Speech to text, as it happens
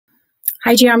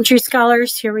Hi, Geometry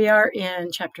Scholars. Here we are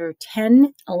in Chapter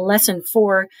 10, Lesson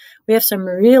 4. We have some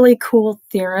really cool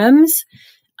theorems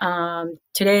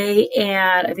today,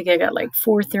 and I think I got like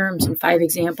 4 theorems and 5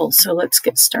 examples, so let's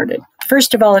get started.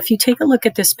 First of all, if you take a look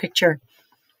at this picture,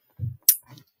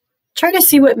 try to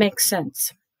see what makes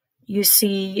sense. You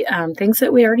see things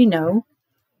that we already know.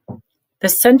 The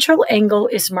central angle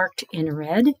is marked in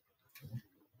red,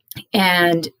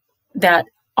 and that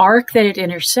arc that it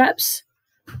intercepts,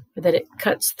 that it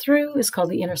cuts through, is called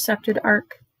the intercepted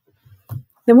arc.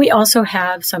 Then we also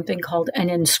have something called an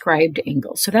inscribed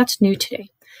angle. So that's new today.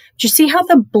 But you see how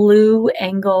the blue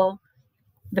angle,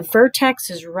 the vertex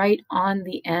is right on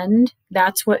the end?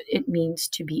 That's what it means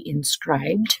to be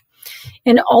inscribed.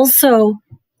 And also,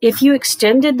 if you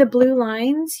extended the blue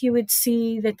lines, you would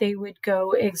see that they would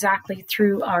go exactly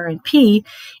through R and P.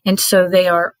 And so they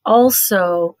are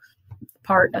also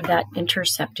part of that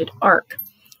intercepted arc.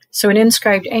 So an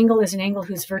inscribed angle is an angle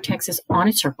whose vertex is on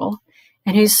a circle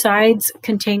and whose sides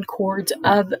contain chords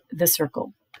of the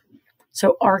circle.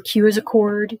 So RQ is a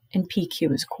chord and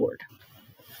PQ is a chord.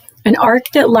 An arc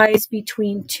that lies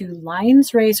between 2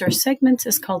 lines, rays, or segments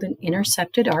is called an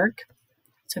intercepted arc.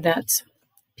 So that's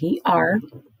PR.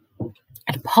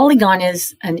 And a polygon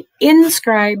is an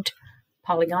inscribed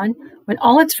polygon when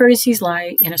all its vertices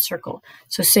lie in a circle.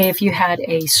 So say if you had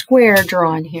a square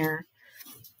drawn here,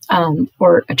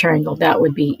 or a triangle, that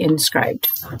would be inscribed.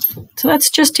 So that's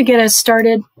just to get us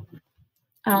started.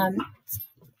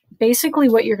 Basically,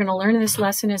 what you're going to learn in this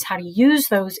lesson is how to use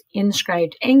those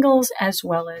inscribed angles as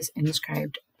well as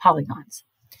inscribed polygons.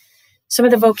 Some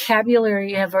of the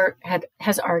vocabulary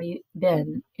has already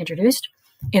been introduced.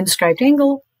 Inscribed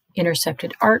angle,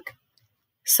 intercepted arc,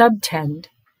 subtend,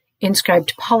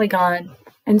 inscribed polygon,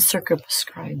 and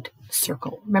circumscribed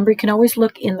circle. Remember, you can always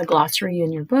look in the glossary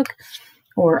in your book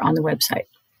or on the website.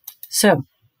 So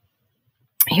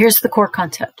here's the core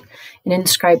concept: an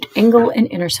inscribed angle and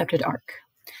intercepted arc.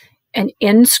 An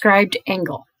inscribed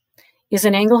angle is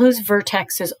an angle whose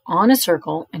vertex is on a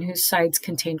circle and whose sides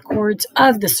contain chords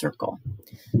of the circle.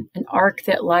 An arc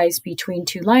that lies between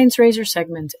 2 lines, rays, or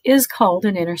segments is called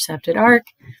an intercepted arc.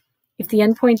 If the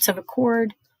endpoints of a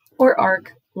chord or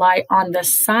arc lie on the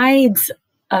sides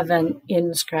of an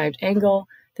inscribed angle,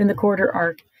 then the chord or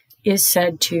arc is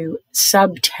said to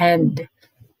subtend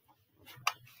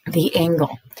the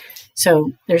angle.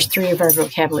 So there's 3 of our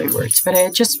vocabulary words, but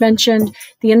I just mentioned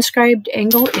the inscribed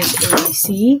angle is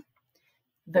ABC.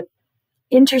 The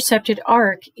intercepted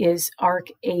arc is arc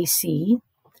AC,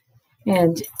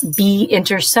 and B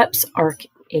intercepts arc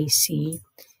AC,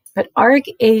 but arc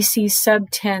AC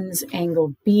subtends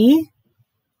angle B,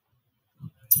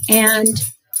 and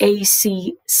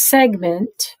AC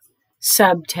segment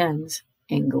subtends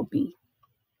angle B.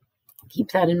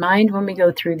 Keep that in mind when we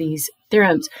go through these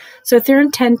theorems. So theorem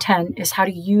 1010 is how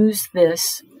to use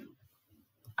this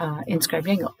inscribed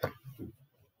angle.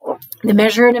 The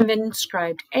measure of an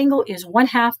inscribed angle is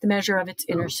 1/2 the measure of its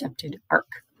intercepted arc.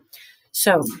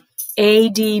 So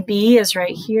ADB is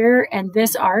right here, and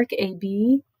this arc,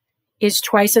 AB, is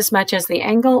twice as much as the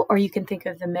angle, or you can think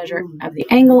of the measure of the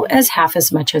angle as 1/2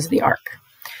 as much as the arc.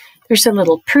 There's a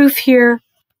little proof here.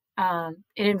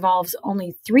 It involves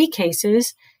only 3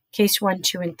 cases, case 1,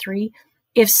 2, and 3.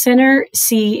 If center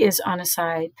C is on a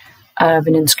side of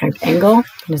an inscribed angle,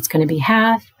 then it's going to be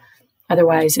 1/2.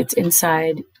 Otherwise, it's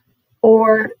inside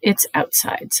or it's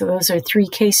outside. So those are 3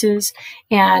 cases,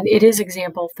 and it is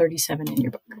example 37 in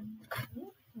your book.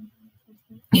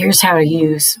 Here's how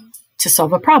to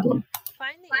solve a problem.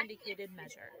 Find the indicated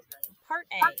measure. Part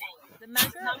A, the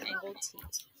measure of angle T.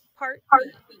 Part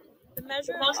B, the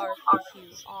measure of arc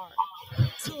QR.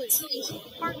 Solution.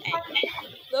 Part A.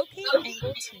 Locate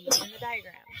angle T in the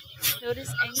diagram.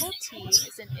 Notice angle T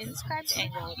is an inscribed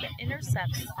angle that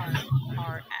intercepts arc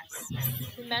RS.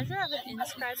 The measure of an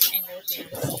inscribed angle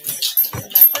theorem states the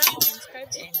measure of an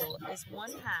inscribed angle is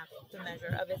 1/2 the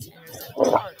measure of its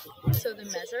intercepted arc. So the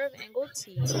measure of angle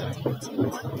T is equal to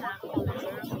 1/2 the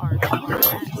measure of arc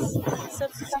RS.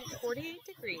 Substitute 48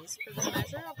 degrees for the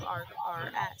measure of arc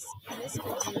RS, and this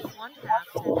gives you 1/2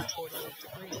 times 48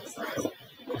 degrees,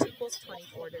 which equals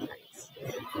 24 degrees.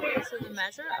 So the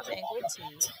measure of angle T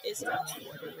is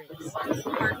 24 degrees.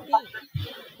 Part B.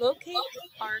 Locate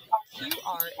arc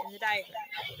QR in the diagram.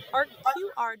 Arc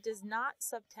QR does not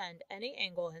subtend any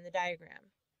angle in the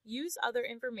diagram. Use other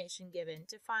information given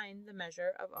to find the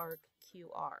measure of arc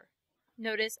QR.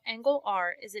 Notice angle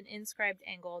R is an inscribed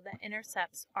angle that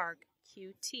intercepts arc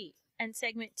QT, and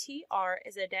segment TR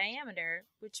is a diameter,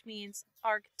 which means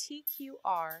arc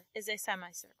TQR is a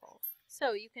semicircle.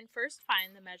 So you can first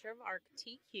find the measure of arc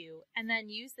TQ and then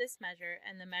use this measure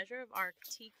and the measure of arc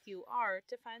TQR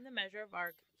to find the measure of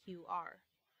arc QR.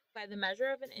 By the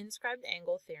measure of an inscribed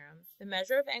angle theorem, the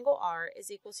measure of angle R is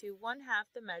equal to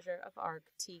 1/2 the measure of arc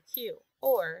TQ,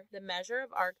 or the measure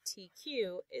of arc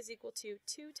TQ is equal to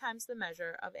 2 times the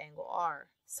measure of angle R.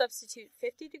 Substitute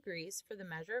 50 degrees for the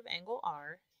measure of angle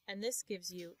R, and this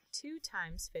gives you 2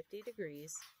 times 50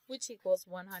 degrees, which equals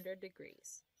 100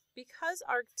 degrees. Because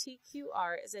arc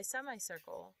TQR is a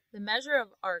semicircle, the measure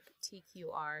of arc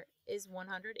TQR is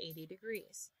 180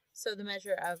 degrees. So the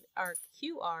measure of arc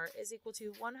QR is equal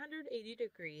to 180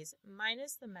 degrees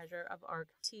minus the measure of arc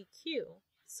TQ.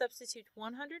 Substitute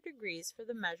 100 degrees for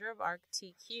the measure of arc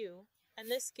TQ,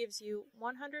 and this gives you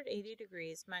 180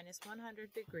 degrees minus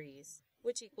 100 degrees,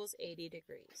 which equals 80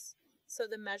 degrees. So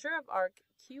the measure of arc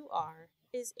QR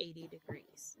is 80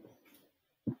 degrees.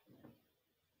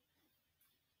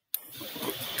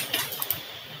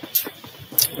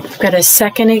 We've got a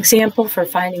second example for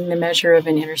finding the measure of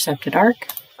an intercepted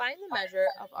arc. Find the measure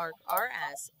of arc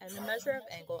RS and the measure of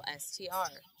angle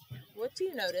STR. What do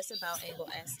you notice about angle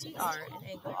STR and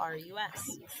angle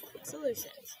RUS?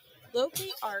 Solutions.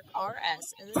 Locate arc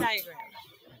RS in the diagram.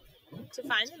 To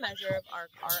find the measure of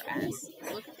arc RS,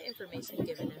 look at the information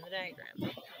given in the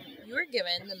diagram. You are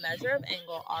given the measure of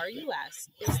angle RUS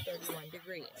is 31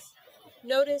 degrees.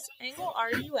 Notice angle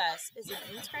RUS is an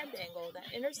inscribed angle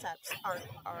that intercepts arc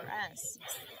RS.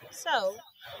 So,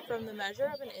 from the measure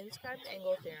of an inscribed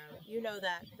angle theorem, you know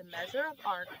that the measure of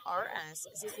arc RS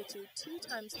is equal to 2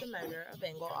 times the measure of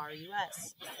angle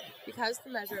RUS. Because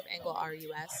the measure of angle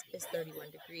RUS is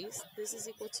 31 degrees, this is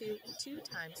equal to 2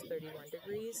 times 31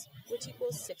 degrees, which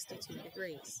equals 62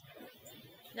 degrees.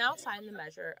 Now find the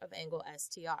measure of angle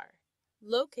STR.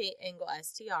 Locate angle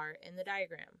STR in the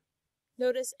diagram.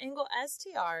 Notice angle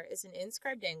STR is an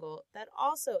inscribed angle that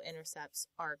also intercepts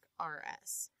arc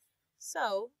RS.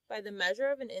 So, by the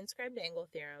measure of an inscribed angle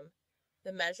theorem,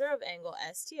 the measure of angle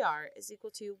STR is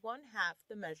equal to 1/2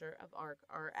 the measure of arc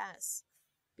RS.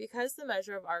 Because the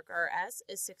measure of arc RS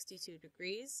is 62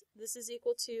 degrees, this is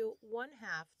equal to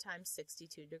 1/2 times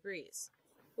 62 degrees,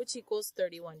 which equals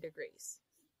 31 degrees.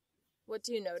 What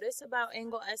do you notice about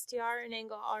angle STR and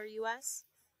angle RUS?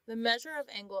 The measure of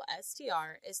angle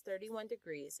STR is 31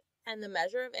 degrees, and the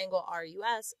measure of angle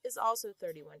RUS is also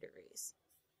 31 degrees.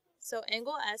 So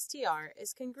angle STR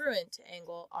is congruent to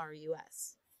angle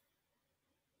RUS.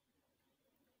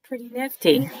 Pretty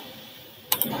nifty.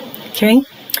 Okay,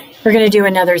 we're going to do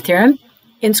another theorem.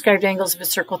 Inscribed angles of a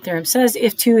circle theorem says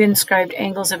if two inscribed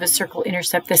angles of a circle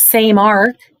intercept the same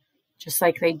arc, just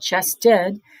like they just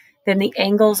did, then the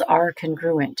angles are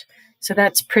congruent. So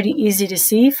that's pretty easy to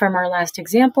see from our last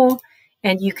example,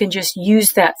 and you can just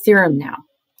use that theorem now.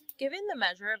 Given the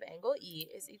measure of angle E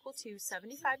is equal to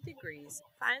 75 degrees,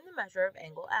 find the measure of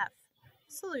angle F.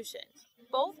 Solution.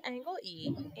 Both angle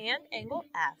E and angle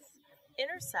F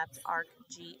intercept arc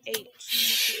GH.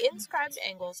 The inscribed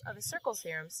angles of a circle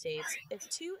theorem states if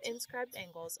two inscribed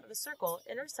angles of a circle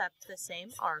intercept the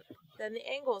same arc, then the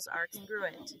angles are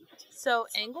congruent. So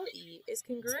angle E is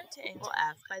congruent to angle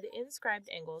F by the inscribed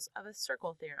angles of a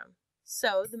circle theorem.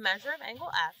 So the measure of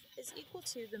angle F is equal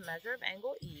to the measure of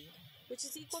angle E, which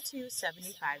is equal to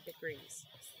 75 degrees.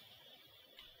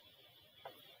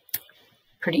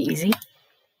 Pretty easy.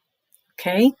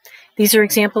 Okay, these are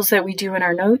examples that we do in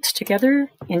our notes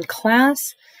together in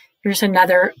class. Here's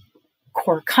another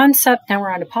core concept. Now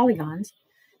we're on to polygons.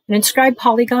 An inscribed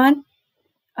polygon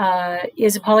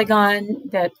is a polygon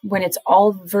that when it's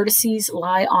all vertices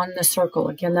lie on the circle.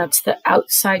 Again, that's the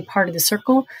outside part of the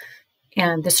circle.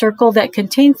 And the circle that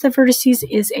contains the vertices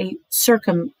is a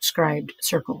circumscribed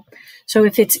circle. So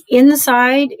if it's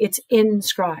inside, it's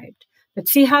inscribed. But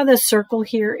see how the circle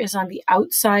here is on the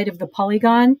outside of the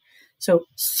polygon? So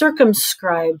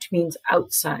circumscribed means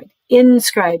outside.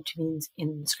 Inscribed means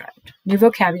inscribed. New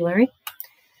vocabulary.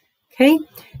 Okay,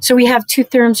 so we have two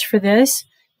theorems for this.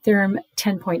 Theorem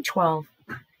 10.12.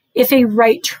 If a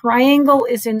right triangle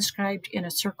is inscribed in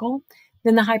a circle,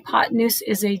 then the hypotenuse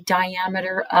is a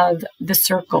diameter of the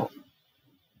circle.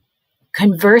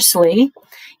 Conversely,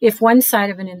 if one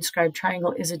side of an inscribed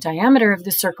triangle is a diameter of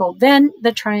the circle, then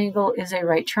the triangle is a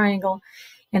right triangle,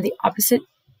 and the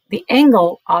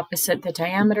angle opposite the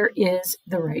diameter is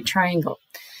the right triangle.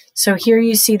 So here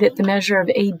you see that the measure of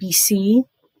ABC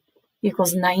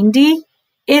equals 90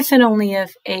 if and only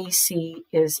if AC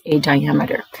is a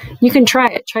diameter. You can try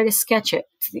it. Try to sketch it.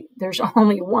 There's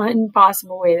only one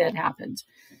possible way that happens.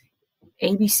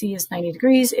 ABC is 90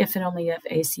 degrees if and only if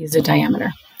AC is a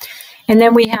diameter. And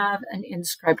then we have an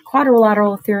inscribed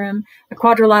quadrilateral theorem. A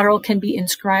quadrilateral can be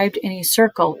inscribed in a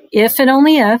circle if and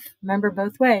only if, remember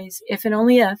both ways, if and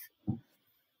only if,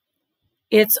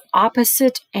 its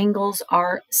opposite angles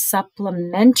are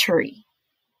supplementary.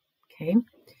 Okay,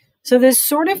 so this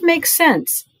sort of makes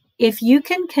sense. If you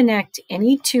can connect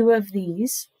any two of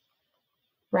these,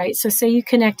 right? So say you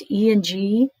connect E and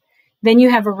G, then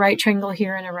you have a right triangle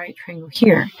here and a right triangle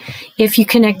here. If you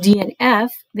connect D and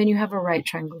F, then you have a right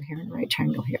triangle here and a right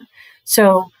triangle here.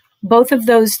 So both of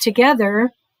those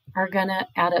together are going to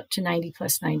add up to 90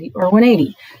 plus 90, or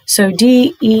 180. So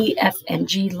D, E, F, and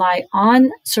G lie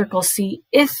on circle C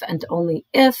if and only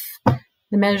if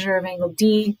the measure of angle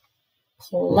D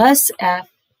plus F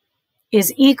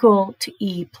is equal to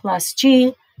E plus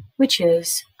G, which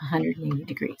is 180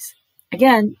 degrees.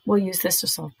 Again, we'll use this to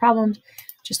solve problems.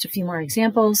 Just a few more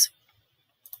examples.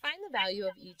 Find the value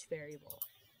of each variable.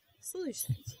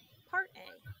 Solutions. Part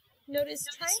A. Notice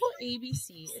triangle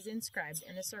ABC is inscribed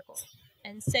in a circle,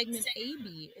 and segment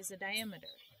AB is a diameter.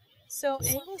 So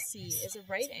angle C is a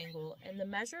right angle, and the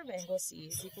measure of angle C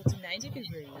is equal to 90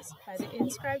 degrees by the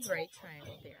inscribed right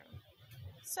triangle theorem.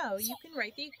 So you can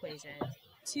write the equation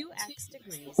 2x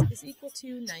degrees is equal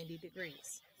to 90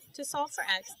 degrees. To solve for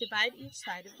x, divide each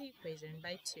side of the equation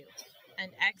by 2,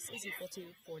 and x is equal to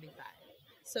 45.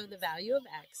 So the value of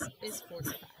x is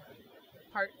 45.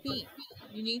 Part B.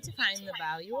 You need to find the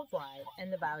value of y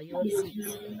and the value of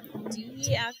z.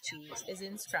 DEFG is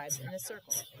inscribed in a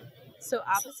circle. So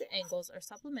opposite angles are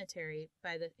supplementary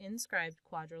by the inscribed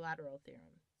quadrilateral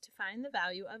theorem. To find the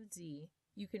value of z,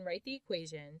 you can write the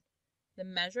equation the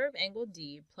measure of angle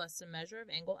D plus the measure of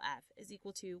angle F is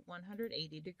equal to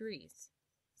 180 degrees.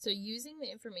 So using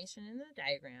the information in the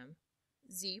diagram,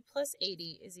 z plus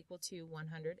 80 is equal to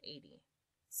 180.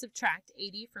 Subtract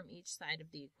 80 from each side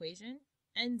of the equation,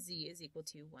 and z is equal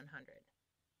to 100.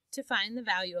 To find the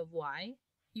value of y,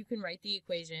 you can write the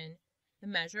equation the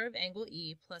measure of angle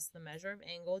E plus the measure of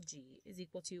angle G is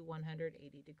equal to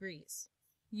 180 degrees.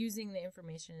 Using the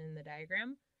information in the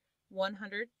diagram,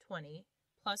 120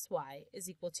 plus y is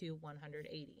equal to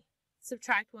 180.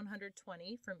 Subtract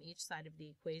 120 from each side of the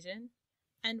equation,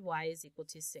 and y is equal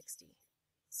to 60.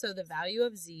 So the value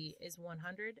of z is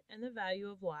 100 and the value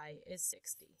of y is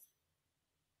 60.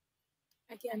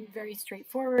 Again, very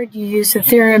straightforward. You use the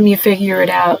theorem, you figure it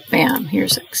out, bam,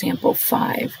 here's example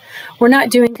 5. We're not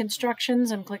doing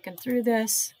constructions, I'm clicking through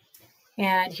this,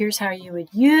 and here's how you would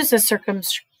use a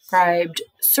circumscribed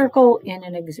circle in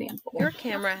an example. Your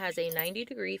camera has a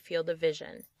 90-degree field of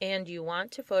vision, and you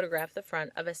want to photograph the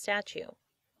front of a statue.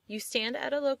 You stand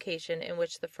at a location in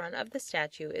which the front of the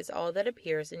statue is all that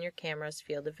appears in your camera's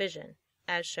field of vision,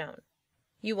 as shown.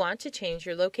 You want to change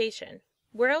your location.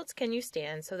 Where else can you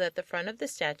stand so that the front of the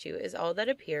statue is all that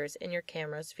appears in your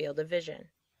camera's field of vision?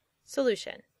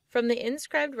 Solution. From the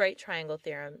inscribed right triangle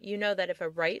theorem, you know that if a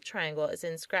right triangle is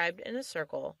inscribed in a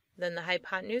circle, then the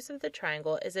hypotenuse of the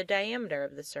triangle is a diameter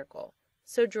of the circle.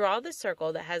 So draw the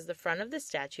circle that has the front of the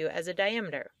statue as a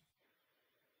diameter,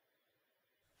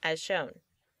 as shown.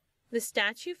 The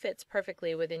statue fits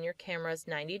perfectly within your camera's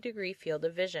 90-degree field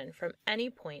of vision from any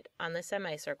point on the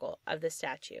semicircle of the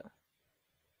statue.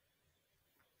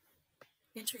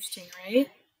 Interesting, right?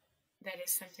 That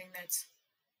is something that's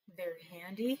very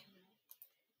handy.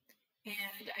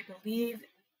 And I believe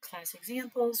class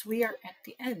examples, we are at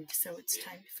the end, so it's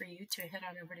time for you to head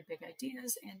on over to Big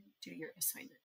Ideas and do your assignment.